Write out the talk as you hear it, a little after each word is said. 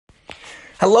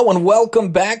Hello and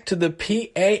welcome back to the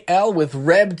PAL with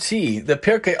Reb T, the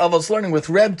Pirkei Avos Learning with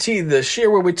Reb T, the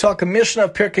shir where we talk a Mishnah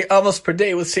of Pirkei Avos per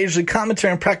day with sagely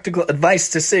commentary and practical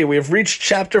advice to say. We have reached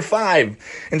chapter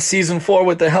 5 in season 4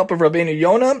 with the help of Rabbeinu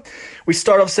Yonah. We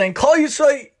start off saying, Kol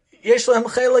Yisrael yesh lehem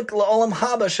chelik la'olam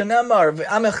haba shenemar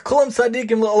ve'amech kulam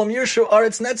tzadikim la'olam yirshu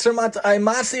aretz netzer mat'ai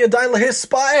masi yadai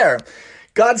lehispire.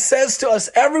 God says to us,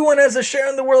 everyone has a share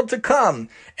in the world to come.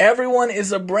 Everyone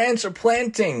is a branch or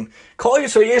planting.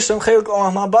 You're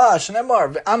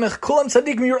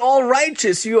all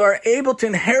righteous. You are able to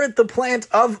inherit the plant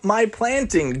of my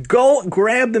planting. Go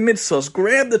grab the mitzvos,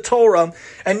 grab the Torah,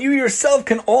 and you yourself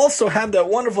can also have that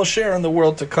wonderful share in the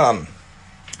world to come.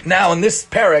 Now, in this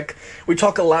parak, we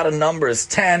talk a lot of numbers,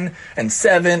 10 and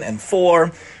 7 and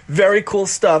 4. Very cool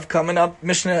stuff coming up.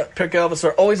 Mishnah Pirkei Avos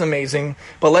are always amazing,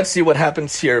 but let's see what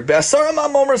happens here. Be'asara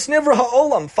ma'omros nivra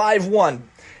ha'olam, 5:1.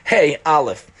 Hey,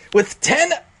 Aleph. With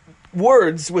 10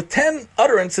 words, with 10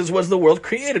 utterances was the world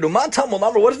created. What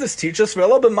does this teach us?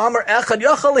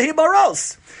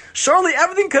 Surely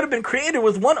everything could have been created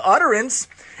with one utterance.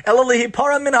 But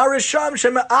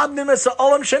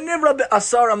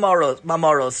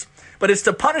it's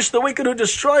to punish the wicked who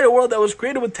destroy a world that was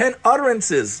created with 10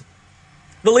 utterances.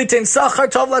 To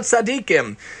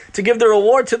give the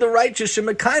reward to the righteous. To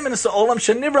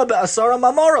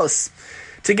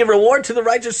give reward to the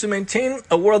righteous, to maintain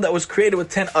a world that was created with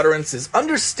 10 utterances.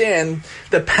 Understand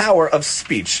the power of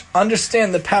speech.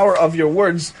 Understand the power of your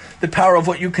words, the power of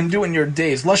what you can do in your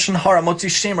days. Lashon hara, motzi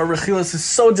shema, rechilas is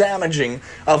so damaging.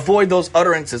 Avoid those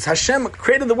utterances. Hashem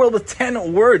created the world with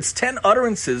 10 words, 10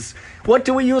 utterances. What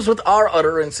do we use with our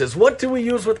utterances? What do we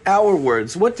use with our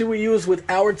words? What do we use with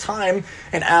our time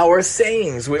and our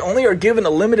sayings? We only are given a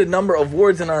limited number of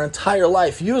words in our entire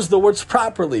life. Use the words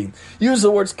properly. Use the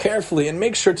words carefully, and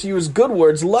make sure to use good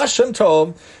words, lashon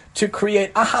tov, to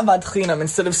create ahavat chinam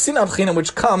instead of sinat chinam,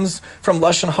 which comes from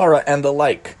lashon hara and the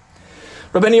like.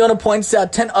 Rabbeinu Yonah points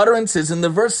out 10 utterances in the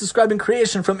verse describing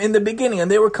creation from in the beginning,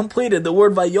 and they were completed. The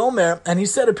word vayomer, and he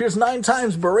said, appears 9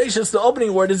 times. Bereshis, the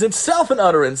opening word, is itself an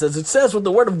utterance. As it says, with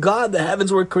the word of God, the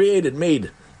heavens were created,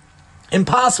 made.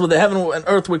 Impossible that heaven and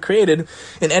earth were created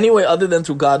in any way other than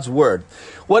through God's word.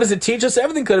 What does it teach us?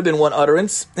 Everything could have been one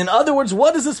utterance. In other words,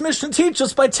 what does this Mishnah teach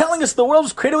us by telling us the world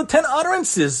was created with 10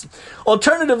 utterances?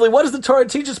 Alternatively, what does the Torah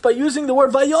teach us by using the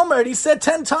word vayomer? He said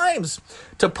 10 times.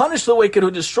 To punish the wicked who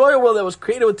destroy a world that was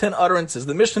created with 10 utterances.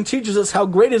 The Mishnah teaches us how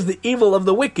great is the evil of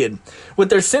the wicked. With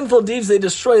their sinful deeds, they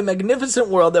destroy a magnificent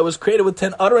world that was created with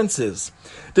 10 utterances.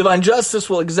 Divine justice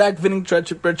will exact fitting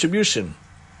retribution.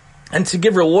 And to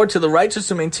give reward to the righteous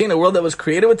to maintain a world that was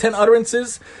created with 10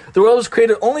 utterances. The world was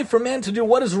created only for man to do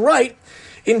what is right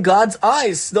in God's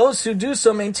eyes. Those who do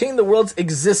so maintain the world's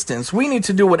existence. We need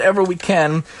to do whatever we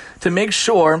can to make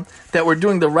sure that we're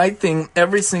doing the right thing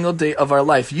every single day of our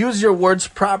life. Use your words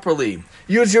properly.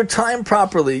 Use your time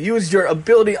properly. Use your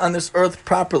ability on this earth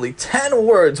properly. 10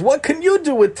 words. What can you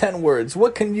do with 10 words?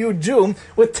 What can you do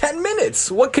with 10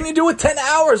 minutes? What can you do with 10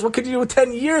 hours? What can you do with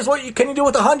 10 years? What can you do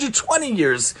with 120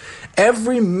 years?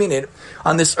 Every minute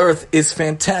on this earth is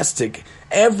fantastic.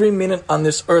 Every minute on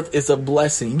this earth is a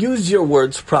blessing. Use your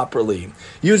words properly.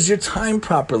 Use your time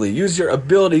properly. Use your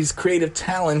abilities, creative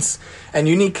talents, and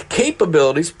unique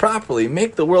capabilities properly.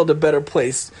 Make the world a better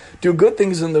place. Do good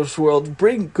things in this world.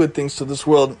 Bring good things to this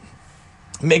world.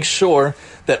 Make sure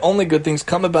that only good things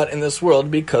come about in this world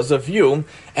because of you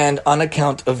and on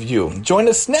account of you. Join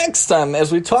us next time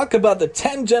as we talk about the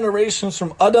 10 generations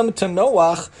from Adam to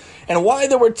Noach and why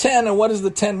there were 10 and what does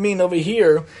the 10 mean over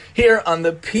here on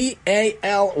the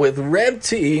PAL with Reb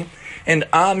T, and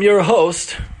I'm your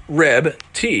host, Reb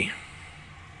T.